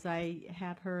is I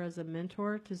have her as a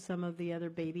mentor to some of the other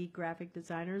baby graphic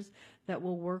designers that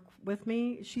will work with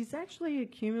me. She's actually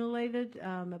accumulated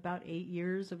about 8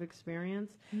 years of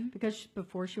experience because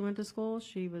before she went to school,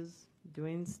 she was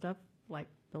doing stuff like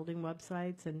building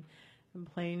websites and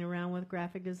playing around with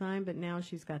graphic design. But now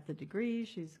she's got the degree,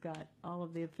 she's got all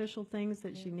of the official things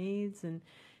that she needs, and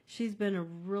she's been a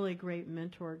really great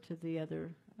mentor to the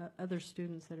other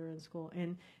students that are in school.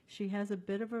 And she has a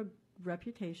bit of a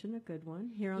reputation, a good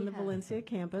one, here on the Valencia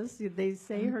campus. They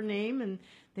say her name and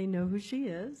they know who she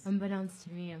is. Unbeknownst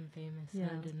to me, I'm famous. Yeah.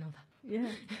 I didn't know that.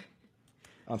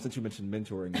 Yeah. Since you mentioned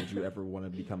mentoring, would you ever want to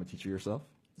become a teacher yourself?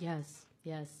 Yes.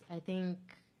 I think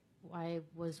I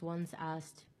was once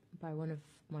asked by one of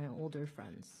my older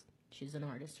friends. She's an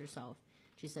artist herself.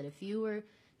 She said, if you were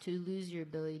to lose your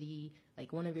ability,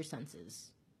 like one of your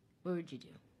senses, what would you do?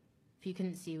 If you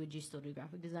couldn't see, would you still do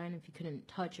graphic design? If you couldn't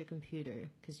touch a computer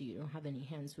because you don't have any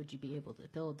hands, would you be able to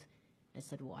build? I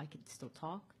said, well, I could still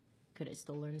talk. Could I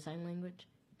still learn sign language?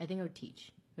 I think I would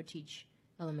teach. I would teach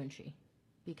elementary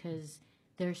because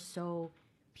they're so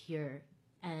pure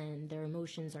and their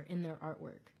emotions are in their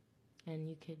artwork. And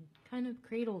you could kind of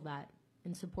cradle that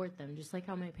and support them, just like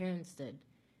how my parents did.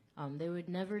 They would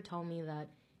never tell me that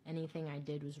anything I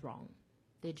did was wrong.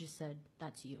 They just said,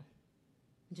 that's you.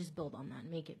 Just build on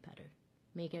that. Make it better.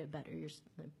 Make it better. Your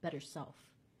better self.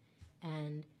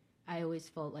 And I always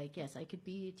felt like, yes, I could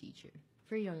be a teacher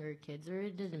for younger kids, or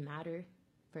it didn't matter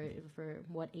for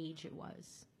what age it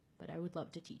was. But I would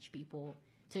love to teach people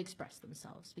to express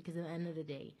themselves, because at the end of the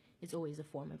day, it's always a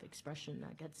form of expression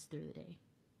that gets through the day.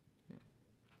 Yeah.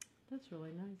 That's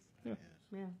really nice. Yeah.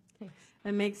 Yeah. Thanks.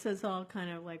 It makes us all kind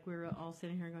of like we're all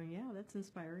sitting here going, yeah, that's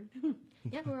inspiring.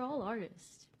 Yeah, we're all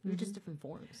artists. We're just different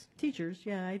forms. Teachers,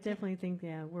 yeah, I definitely think,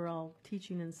 yeah, we're all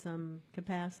teaching in some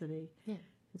capacity. Yeah.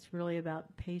 It's really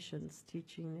about patience.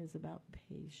 Teaching is about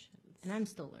patience. And I'm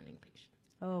still learning patience.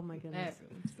 Oh, my goodness.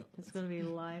 Everyone's still. It's going to be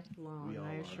lifelong, We all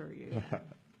I are. assure you.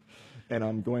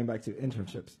 And going back to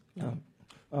internships,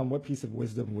 what piece of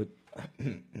wisdom would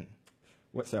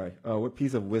what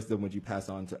piece of wisdom would you pass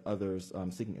on to others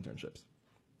seeking internships?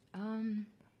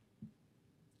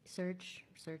 Search,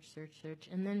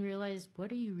 and then realize, what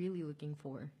are you really looking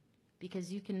for?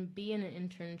 Because you can be in an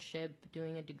internship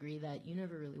doing a degree that you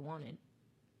never really wanted.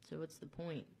 So what's the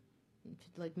point?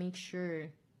 Like, make sure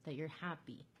that you're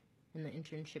happy in the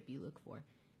internship you look for.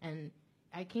 And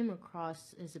I came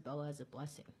across Isabella as a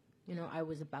blessing. You know, I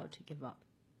was about to give up.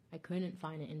 I couldn't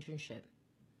find an internship.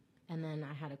 And then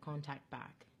I had a contact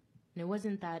back. And it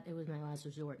wasn't that it was my last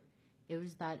resort. It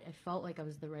was that I felt like I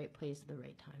was the right place at the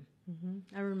right time.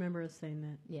 I remember us saying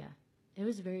that. Yeah. It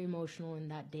was very emotional in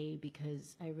that day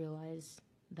because I realized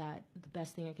that the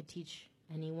best thing I could teach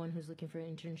anyone who's looking for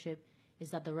an internship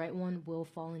is that the right one will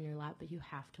fall in your lap, but you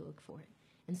have to look for it.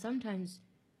 And sometimes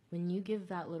when you give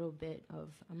that little bit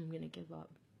of, I'm going to give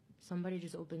up, somebody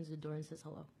just opens the door and says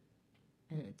hello.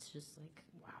 And it's just like,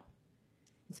 wow.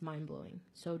 It's mind-blowing.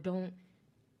 So don't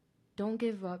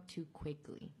give up too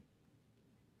quickly.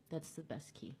 That's the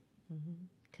best key.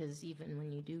 Because even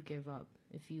when you do give up,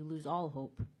 if you lose all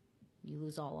hope, you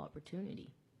lose all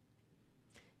opportunity.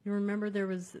 You remember there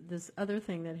was this other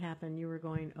thing that happened. You were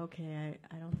going, okay,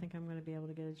 I don't think I'm going to be able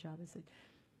to get a job. I said,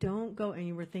 don't go. And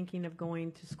you were thinking of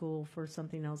going to school for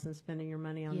something else and spending your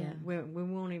money on that. We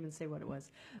won't even say what it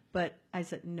was. But I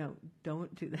said, no,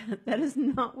 don't do that. That is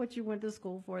not what you went to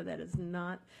school for. That is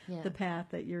not the path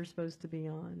that you're supposed to be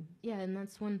on. Yeah, and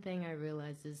that's one thing I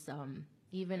realized is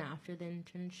even after the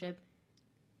internship,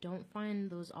 don't find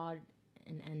those odd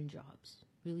and end jobs.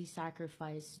 Really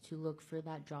sacrifice to look for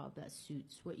that job that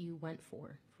suits what you went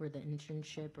for the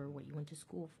internship, or what you went to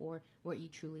school for, what you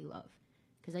truly love.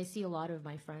 Because I see a lot of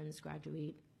my friends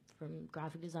graduate from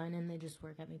graphic design and they just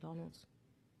work at McDonald's.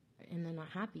 And they're not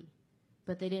happy.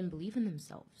 But they didn't believe in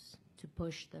themselves to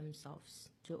push themselves,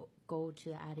 to go to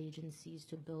the ad agencies,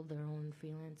 to build their own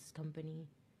freelance company.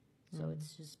 So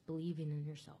it's just believing in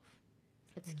yourself.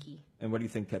 That's key. And what do you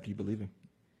think kept you believing?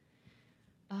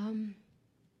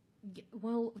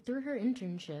 Well, through her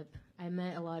internship, I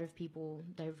met a lot of people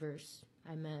diverse.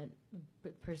 I met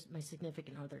my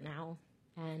significant other now,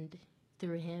 and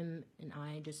through him and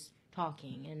I just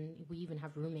talking, and we even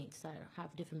have roommates that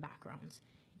have different backgrounds.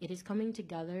 It is coming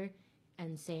together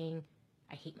and saying,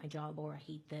 I hate my job, or I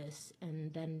hate this,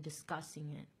 and then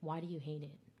discussing it. Why do you hate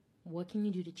it? What can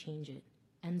you do to change it?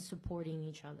 And supporting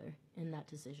each other in that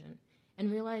decision.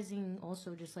 And realizing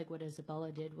also, just like what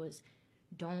Isabella did, was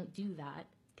don't do that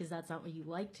because that's not what you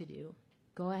like to do.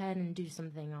 Go ahead and do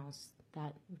something else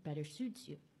that better suits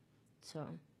you. So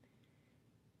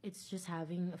it's just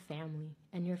having a family,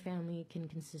 and your family can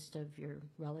consist of your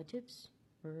relatives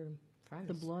or friends,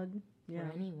 The blood, yeah.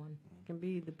 or anyone. It can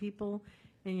be the people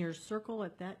in your circle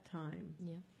at that time.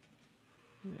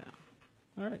 Yeah.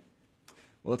 Yeah. All right.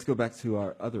 Well, let's go back to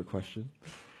our other question.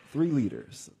 3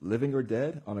 leaders, living or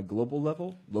dead, on a global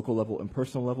level, local level, and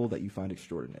personal level that you find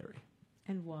extraordinary.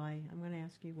 And why? I'm going to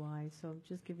ask you why. So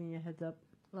just giving you a heads up.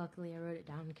 Luckily, I wrote it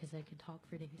down because I could talk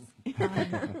for days.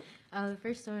 The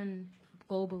first one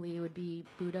globally would be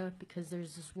Buddha, because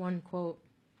there's this one quote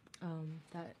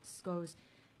that goes,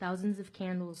 "Thousands of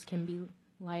candles can be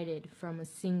lighted from a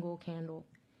single candle,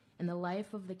 and the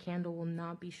life of the candle will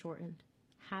not be shortened.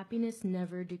 Happiness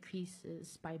never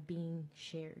decreases by being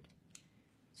shared."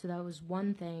 So that was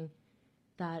one thing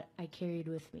that I carried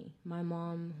with me. My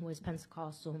mom was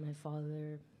Pentecostal, my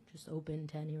father just open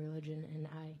to any religion, and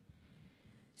I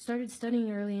started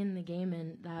studying early in the game,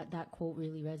 and that quote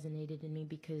really resonated in me,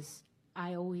 because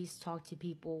I always talk to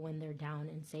people when they're down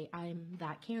and say, I'm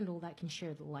that candle that can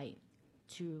share the light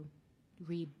to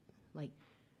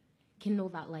kindle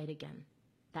that light again,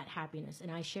 that happiness.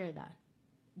 And I share that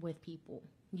with people.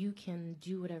 You can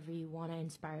do whatever you want. I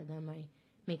inspire them. I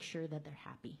make sure that they're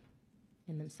happy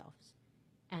in themselves.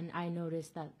 And I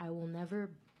noticed that I will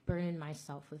never burden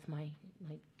myself with my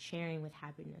sharing with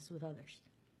happiness with others.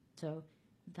 So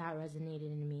that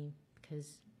resonated in me,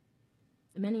 because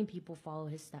many people follow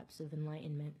his steps of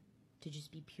enlightenment to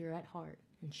just be pure at heart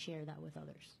and share that with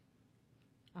others.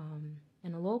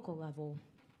 In a local level,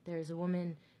 there's a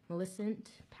woman, Millicent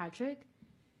Patrick.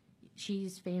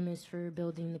 She's famous for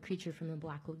building the creature from the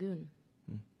Black Lagoon.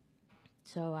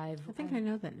 So I think I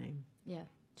know that name. Yeah,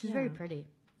 she's Yeah. very pretty.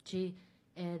 She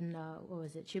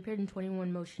She appeared in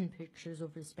 21 motion pictures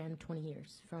over the span of 20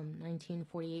 years, from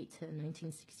 1948 to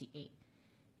 1968.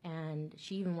 And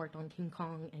she even worked on King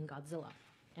Kong and Godzilla.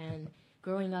 And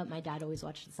growing up, my dad always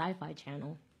watched the Sci-Fi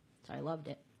Channel, so I loved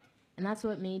it. And that's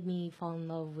what made me fall in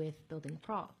love with building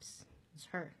props. It's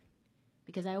her.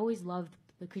 Because I always loved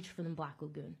the creature from the Black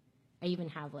Lagoon. I even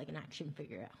have an action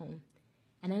figure at home.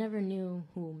 And I never knew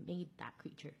who made that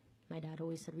creature. My dad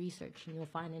always said, research and you'll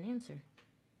find an answer.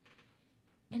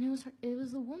 And it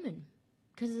was a woman.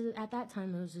 Because at that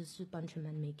time, it was just a bunch of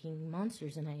men making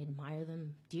monsters, and I admire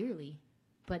them dearly.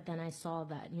 But then I saw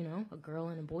that, a girl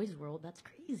in a boy's world, that's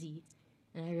crazy.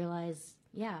 And I realized,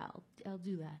 yeah, I'll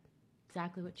do that.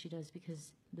 Exactly what she does,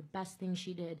 because the best thing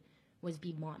she did was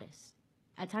be modest.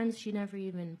 At times, she never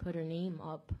even put her name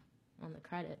up on the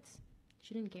credits.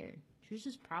 She didn't care. She was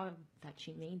just proud that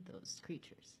she made those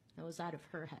creatures. That was out of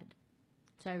her head.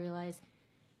 So I realized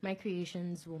my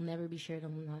creations will never be shared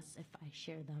unless if I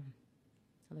share them.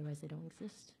 Otherwise, they don't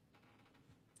exist.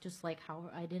 Just like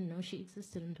how I didn't know she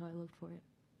existed until I looked for it.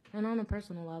 And on a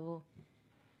personal level,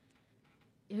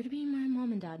 it would be my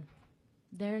mom and dad.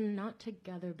 They're not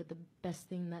together, but the best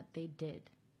thing that they did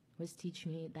was teach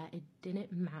me that it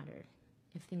didn't matter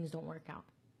if things don't work out.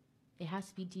 It has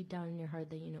to be deep down in your heart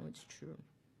that you know it's true.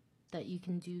 That you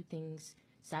can do things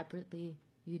separately,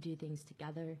 you do things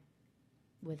together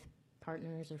with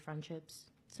partners or friendships.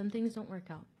 Some things don't work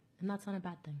out, and that's not a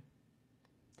bad thing.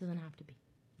 It doesn't have to be.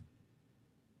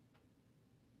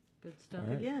 Good stuff All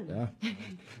right. again. Yeah,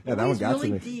 yeah, that one got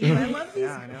really to me. deep. I love these.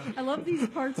 Yeah, I know. I love these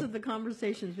parts of the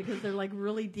conversations because they're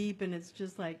really deep, and it's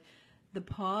just the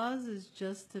pause is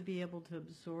just to be able to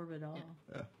absorb it all.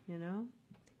 Yeah.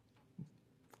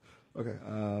 Okay.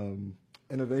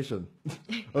 Innovation.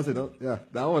 Let's see. Yeah,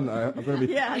 that one. I'm gonna be.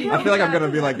 Yeah, I feel like I'm gonna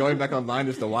be going back online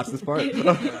just to watch this part.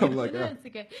 I'm like, yeah. That's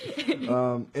okay.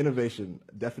 Innovation.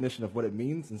 Definition of what it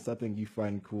means and something you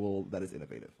find cool that is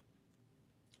innovative.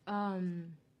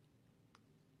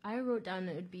 I wrote down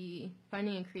it would be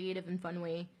finding a creative and fun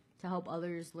way to help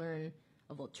others learn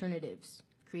of alternatives,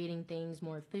 creating things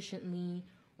more efficiently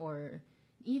or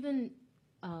even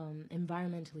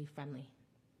environmentally friendly.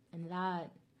 And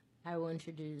that I will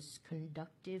introduce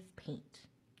conductive paint.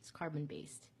 It's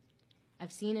carbon-based.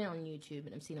 I've seen it on YouTube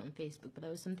and I've seen it on Facebook, but that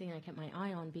was something I kept my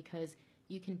eye on because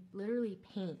you can literally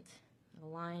paint a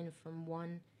line from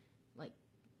one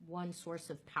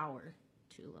source of power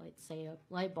to, let's say, a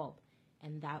light bulb,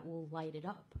 and that will light it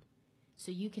up.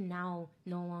 So you can now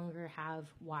no longer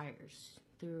have wires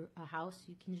through a house.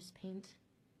 You can just paint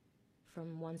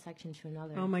from one section to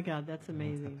another. Oh my God, that's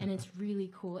amazing. And it's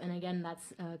really cool. And again,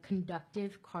 that's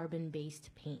conductive carbon-based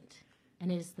paint.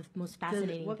 And it is the most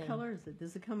fascinating What thing. color is it?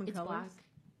 Does it come in It's colors? black.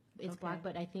 It's Okay. black,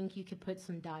 but I think you could put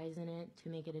some dyes in it to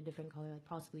make it a different color, like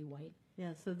possibly white.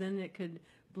 Yeah, so then it could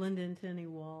blend into any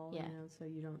wall, Yeah. so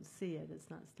you don't see it. It's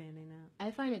not standing out.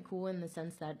 I find it cool in the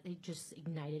sense that it just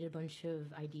ignited a bunch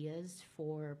of ideas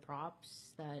for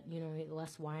props that,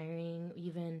 less wiring,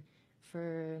 even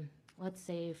for, let's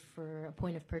say, for a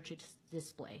point of purchase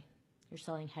display, you're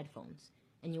selling headphones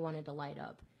and you want it to light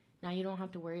up. Now you don't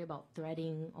have to worry about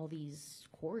threading all these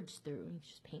cords through. You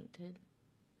just paint it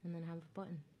and then have a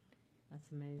button.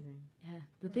 That's amazing. Yeah,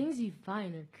 the things you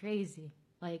find are crazy.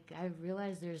 Like, I've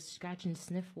realized there's scratch and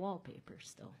sniff wallpaper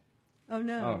still. Oh,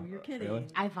 no, Oh, you're kidding. really?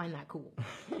 I find that cool.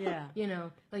 Yeah. You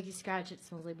know, like you scratch it,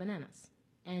 smells like bananas.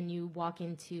 And you walk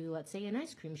into, let's say, an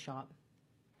ice cream shop,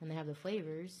 and they have the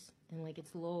flavors, and like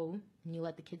it's low, and you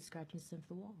let the kids scratch and sniff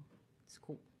the wall. It's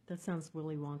cool. That sounds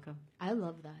Willy Wonka. I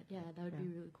love that. Yeah, that would be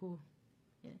really cool.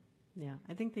 Yeah, Yeah,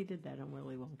 I think they did that on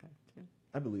Willy Wonka, too.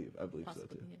 I believe possibly.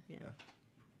 so too. Yeah.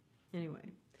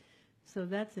 Anyway, so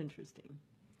that's interesting.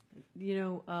 You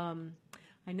know,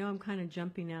 I know I'm kind of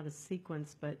jumping out of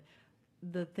sequence, but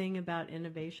the thing about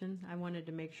innovation, I wanted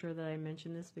to make sure that I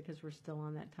mentioned this because we're still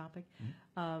on that topic.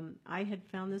 I had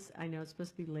found this, I know it's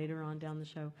supposed to be later on down the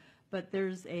show, but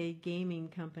there's a gaming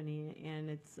company, and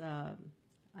it's, I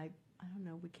don't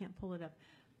know, we can't pull it up,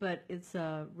 but it's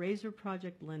Razer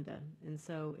Project Linda, and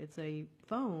so it's a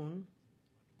phone,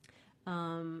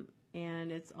 and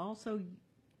it's also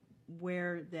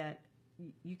where that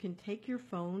you can take your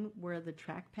phone where the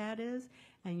trackpad is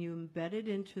and you embed it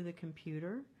into the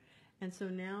computer. And so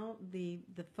now the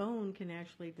phone can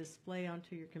actually display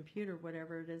onto your computer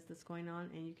whatever it is that's going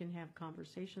on, and you can have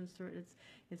conversations through it.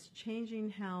 It's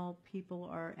changing how people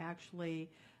are actually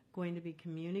going to be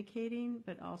communicating,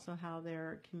 but also how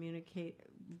they're communicate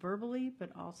verbally, but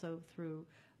also through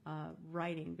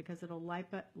writing, because it'll light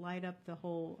up the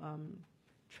whole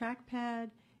trackpad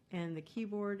and the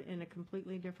keyboard in a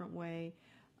completely different way,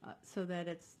 so that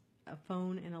it's a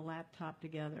phone and a laptop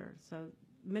together. So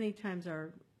many times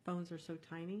our phones are so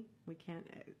tiny, we can't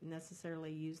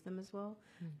necessarily use them as well,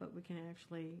 but we can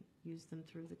actually use them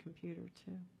through the computer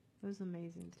too. It was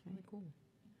amazing to me. Really cool.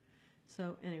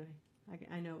 So anyway,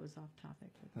 I know it was off topic,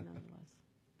 but nonetheless.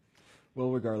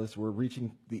 Well, regardless, we're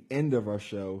reaching the end of our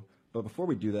show, but before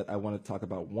we do that, I want to talk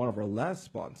about one of our last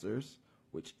sponsors,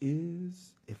 which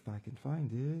is, if I can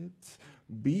find it,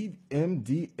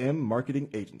 BMDM Marketing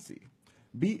Agency.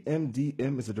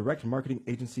 BMDM is a direct marketing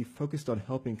agency focused on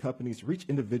helping companies reach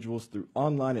individuals through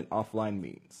online and offline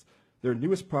means. Their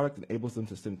newest product enables them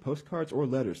to send postcards or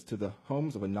letters to the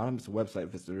homes of anonymous website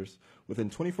visitors within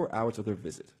 24 hours of their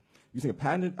visit, using a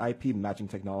patented IP matching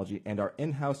technology and our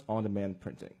in-house on-demand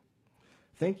printing.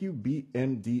 Thank you,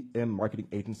 BMDM Marketing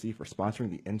Agency, for sponsoring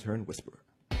the Intern Whisperer.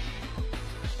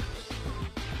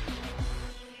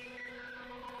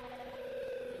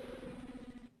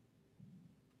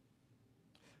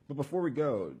 But before we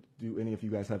go, do any of you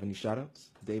guys have any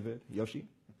shout-outs? David, Yoshi?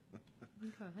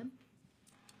 Go ahead.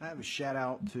 I have a shout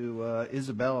out to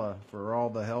Isabella for all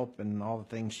the help and all the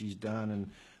things she's done, and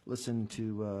listen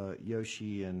to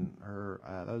Yoshi and her.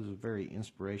 Those are very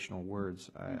inspirational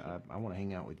words. I want to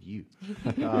hang out with you.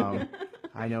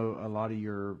 I know a lot of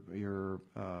your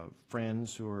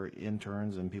friends who are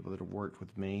interns and people that have worked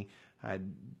with me. I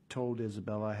told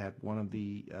Isabella, I had one of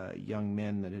the young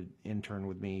men that had interned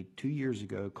with me 2 years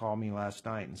ago call me last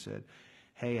night and said,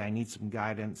 hey, I need some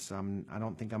guidance. I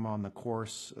don't think I'm on the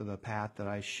course or the path that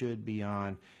I should be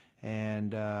on,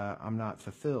 and I'm not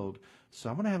fulfilled. So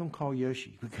I'm going to have him call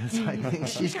Yoshi, because I think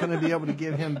she's going to be able to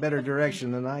give him better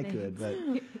direction than I could. But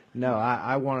no,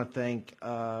 I want to thank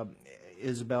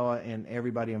Isabella and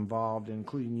everybody involved,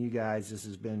 including you guys. This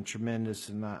has been tremendous,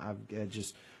 and I've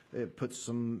just it puts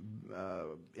some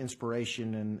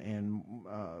inspiration and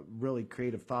really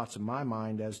creative thoughts in my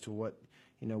mind as to what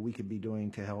we could be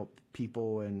doing to help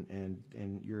people.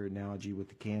 And your analogy with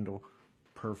the candle,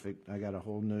 perfect. I got a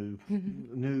whole new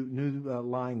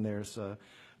line there. So,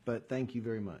 but thank you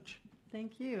very much.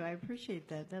 Thank you. I appreciate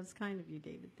that. That was kind of you,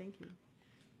 David. Thank you.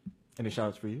 Any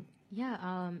shout-outs for you?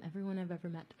 Yeah, everyone I've ever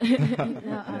met.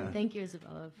 Thank you,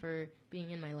 Isabella, for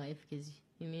being in my life, because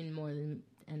you mean more than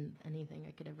anything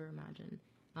I could ever imagine.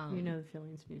 The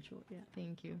feeling's mutual. Yeah.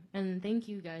 Thank you. And thank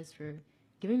you guys for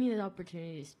giving me the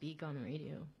opportunity to speak on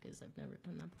radio, because I've never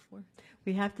done that before.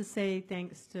 We have to say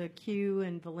thanks to Q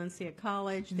and Valencia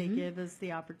College. They give us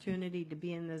the opportunity to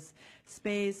be in this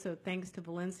space. So thanks to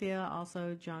Valencia,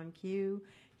 also John Q.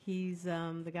 He's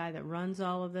the guy that runs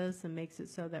all of this and makes it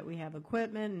so that we have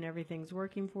equipment and everything's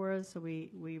working for us. So we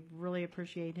really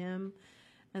appreciate him.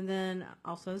 And then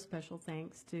also special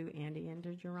thanks to Andy and to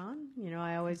Jerron.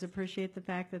 I always appreciate the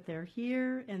fact that they're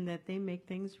here and that they make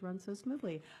things run so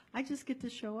smoothly. I just get to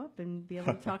show up and be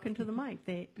able to talk into the mic.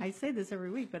 I say this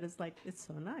every week, but it's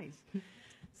so nice.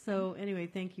 So anyway,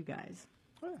 thank you guys.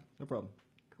 Oh, yeah, no problem.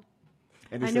 Cool.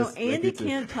 Andy I know says, "Thank Andy you too."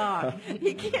 can't talk.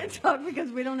 He can't talk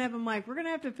because we don't have a mic. We're going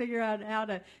to have to figure out how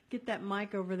to get that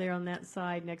mic over there on that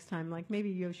side next time. Like maybe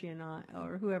Yoshi and I,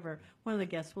 or whoever, one of the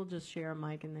guests, will just share a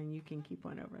mic and then you can keep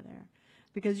one over there.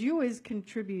 Because you always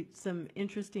contribute some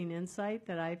interesting insight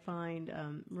that I find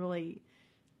really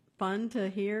fun to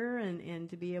hear and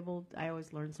to be able, I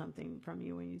always learn something from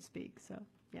you when you speak. So,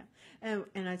 yeah. And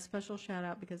a special shout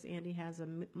out because Andy has a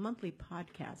monthly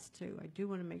podcast too. I do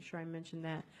want to make sure I mention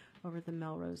that over at the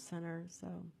Melrose Center. So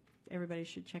everybody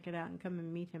should check it out and come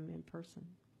and meet him in person.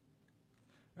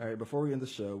 All right, before we end the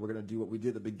show, we're going to do what we did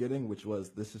at the beginning, which was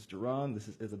this is Jerron, this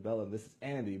is Isabella, and this is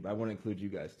Andy, but I want to include you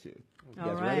guys too. You All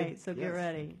guys right, ready? so get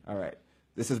ready. All right.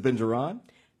 This has been Jerron,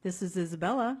 This is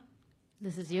Isabella.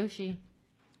 This is Yoshi.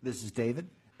 This is David.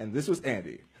 and this was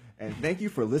Andy. And thank you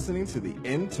for listening to the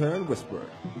Intern Whisperer.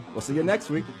 We'll see you next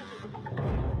week.